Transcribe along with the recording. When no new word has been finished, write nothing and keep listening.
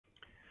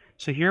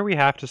So here we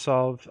have to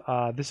solve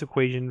this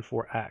equation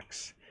for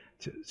x.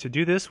 To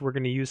do this, we're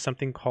going to use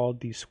something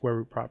called the square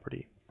root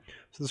property.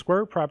 So the square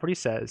root property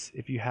says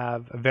if you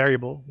have a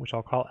variable, which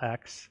I'll call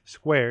x,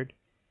 squared,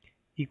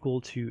 equal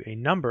to a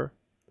number,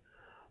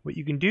 what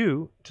you can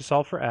do to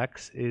solve for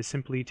x is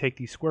simply take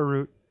the square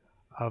root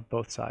of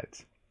both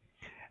sides.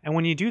 And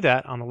when you do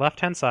that, on the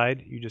left-hand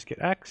side, you just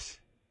get x,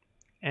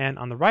 and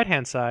on the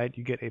right-hand side,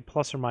 you get a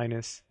plus or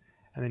minus,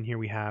 and then here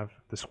we have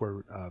the square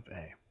root of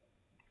a.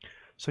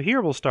 So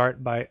here we'll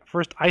start by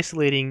first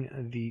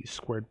isolating the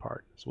squared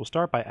part. So we'll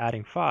start by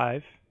adding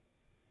 5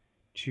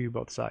 to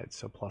both sides.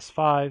 So plus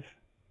 5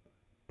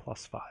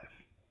 plus 5.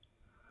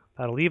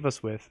 That'll leave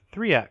us with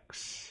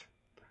 3x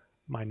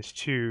minus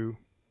 2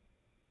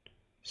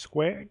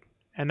 squared,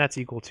 and that's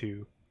equal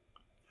to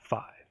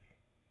 5.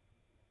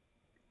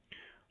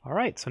 All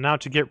right, so now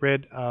to get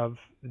rid of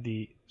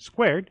the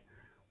squared,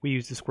 we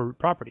use the square root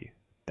property.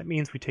 That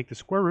means we take the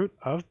square root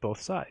of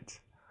both sides.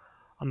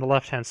 On the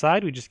left-hand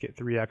side, we just get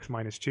 3x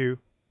minus 2.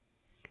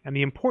 And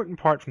the important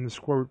part from the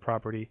square root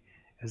property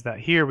is that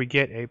here we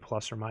get a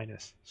plus or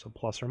minus. So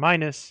plus or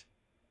minus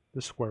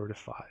the square root of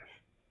 5.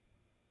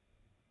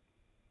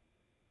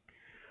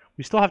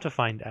 We still have to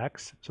find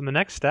x. So in the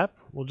next step,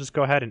 we'll just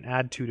go ahead and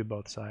add 2 to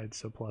both sides.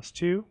 So plus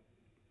 2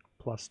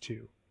 plus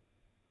 2.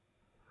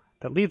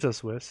 That leaves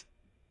us with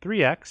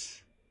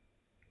 3x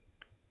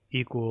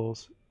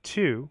equals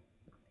 2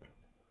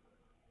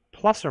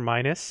 plus or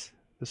minus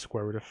the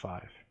square root of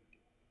 5.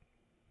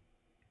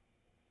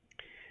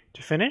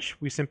 To finish,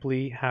 we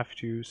simply have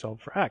to solve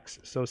for x.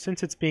 So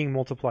since it's being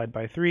multiplied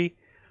by 3,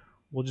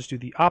 we'll just do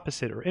the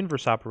opposite or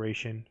inverse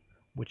operation,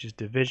 which is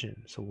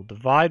division. So we'll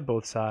divide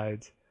both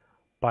sides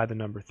by the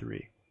number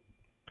 3.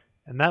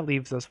 And that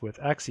leaves us with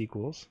x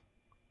equals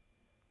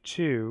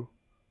 2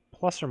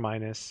 plus or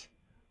minus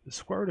the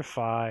square root of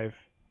 5,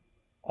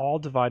 all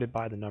divided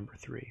by the number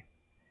 3.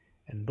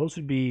 And those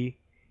would be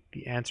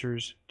the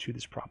answers to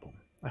this problem.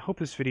 I hope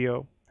this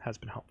video has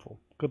been helpful.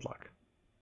 Good luck.